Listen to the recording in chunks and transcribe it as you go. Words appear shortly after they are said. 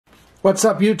What's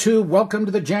up, YouTube? Welcome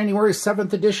to the January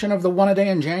 7th edition of the One A Day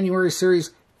in January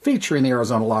series featuring the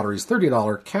Arizona Lottery's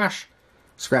 $30 cash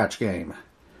scratch game.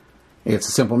 It's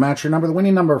a simple match your number, the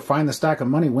winning number, find the stack of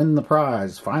money, win the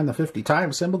prize. Find the 50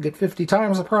 times symbol, get 50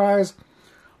 times the prize.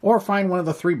 Or find one of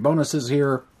the three bonuses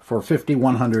here for 50,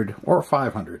 100, or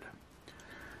 500.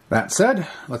 That said,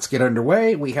 let's get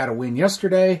underway. We had a win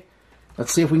yesterday.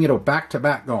 Let's see if we can get a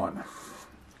back-to-back going.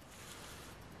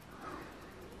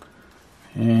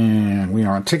 And we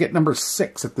are on ticket number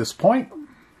 6 at this point.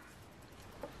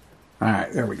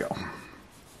 Alright, there we go.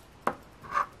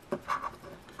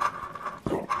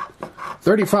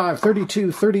 35,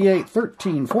 32, 38,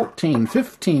 13, 14,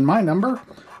 15, my number.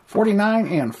 49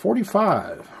 and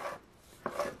 45.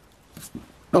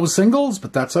 No singles,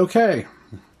 but that's okay.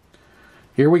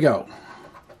 Here we go.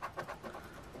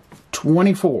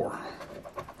 24,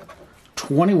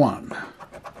 21,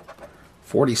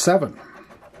 47,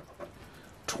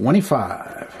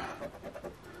 25,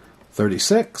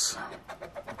 36,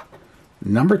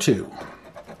 number 2,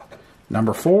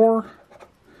 number 4,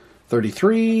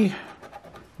 33,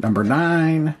 number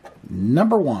 9,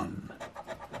 number 1,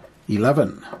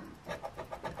 11,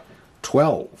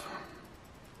 12,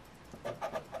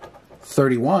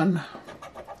 31,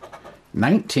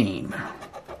 19,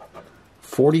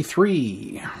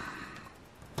 43,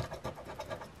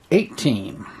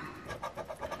 18,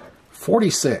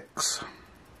 46,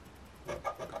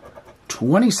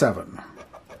 27,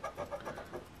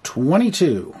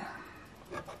 22,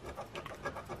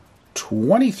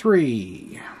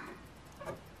 23,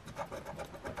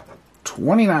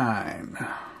 29,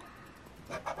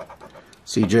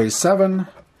 CJ 7,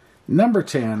 number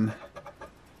 10,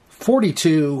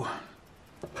 42,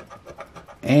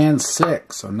 and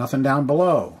 6. So nothing down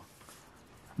below.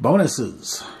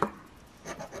 Bonuses.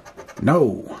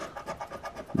 No.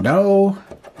 No.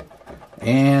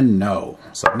 And no.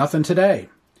 So nothing today.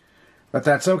 But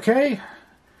that's okay.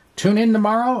 Tune in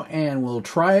tomorrow and we'll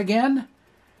try again.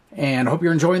 And I hope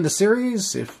you're enjoying the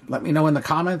series. Let me know in the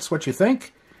comments what you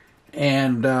think.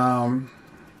 And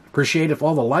appreciate if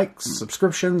all the likes,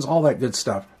 subscriptions, all that good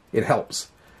stuff. It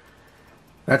helps.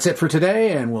 That's it for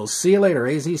today, and we'll see you later.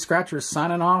 AZ Scratchers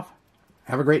signing off.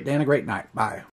 Have a great day and a great night. Bye.